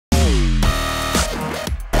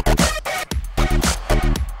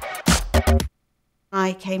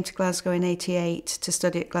I came to Glasgow in '88 to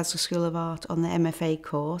study at Glasgow School of Art on the MFA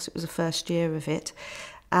course. It was the first year of it.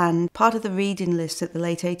 And part of the reading list at the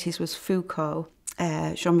late 80s was Foucault,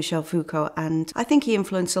 Jean-Michel Foucault. And I think he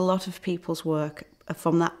influenced a lot of people's work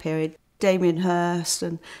from that period. Damien Hirst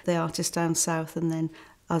and the artists down south, and then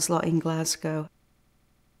us lot in Glasgow.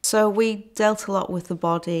 So we dealt a lot with the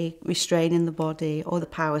body, restraining the body, or the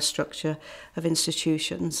power structure of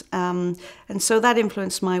institutions. And so that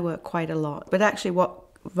influenced my work quite a lot. But actually what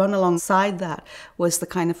run alongside that was the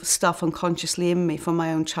kind of stuff unconsciously in me from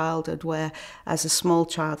my own childhood, where as a small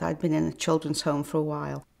child I'd been in a children's home for a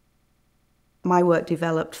while. My work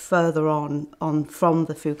developed further on from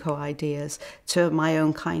the Foucault ideas to my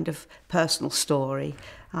own kind of personal story.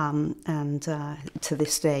 And to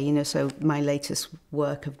this day, you know, so my latest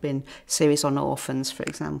work have been series on orphans, for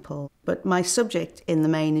example. But my subject in the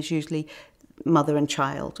main is usually mother and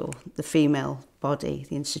child, or the female body,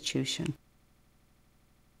 the institution.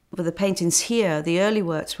 With the paintings here, the early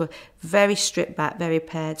works were very stripped back, very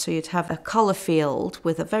paired, so you'd have a colour field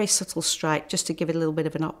with a very subtle stripe just to give it a little bit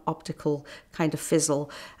of an optical kind of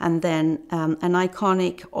fizzle, and then an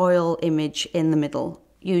iconic oil image in the middle,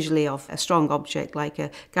 usually of a strong object like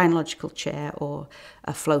a gynecological chair or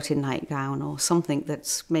a floating nightgown or something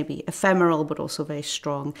that's maybe ephemeral but also very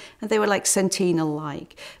strong. And they were like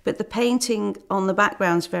sentinel-like. But the painting on the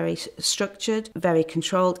background's very structured, very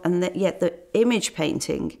controlled, and yet the image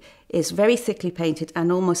painting is very thickly painted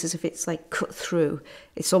and almost as if it's like cut through.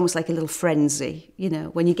 It's almost like a little frenzy. You know,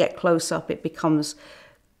 when you get close up, it becomes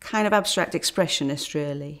kind of abstract expressionist,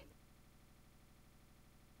 really.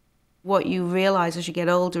 What you realise as you get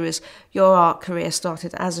older is your art career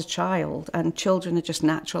started as a child, and children are just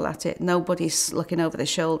natural at it. Nobody's looking over their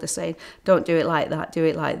shoulder saying, don't do it like that, do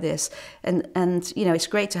it like this. And you know, it's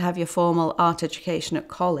great to have your formal art education at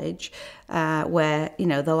college, where, you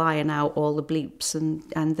know, they'll iron out all the bleeps,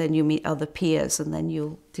 and then you meet other peers, and then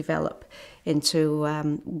you'll develop into,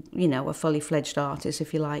 you know, a fully fledged artist,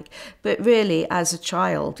 if you like. But really, as a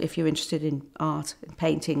child, if you're interested in art,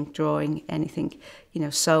 painting, drawing, anything, you know,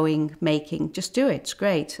 sewing, making, just do it. It's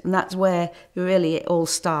great. And that's where really it all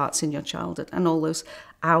starts in your childhood, and all those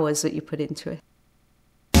hours that you put into it.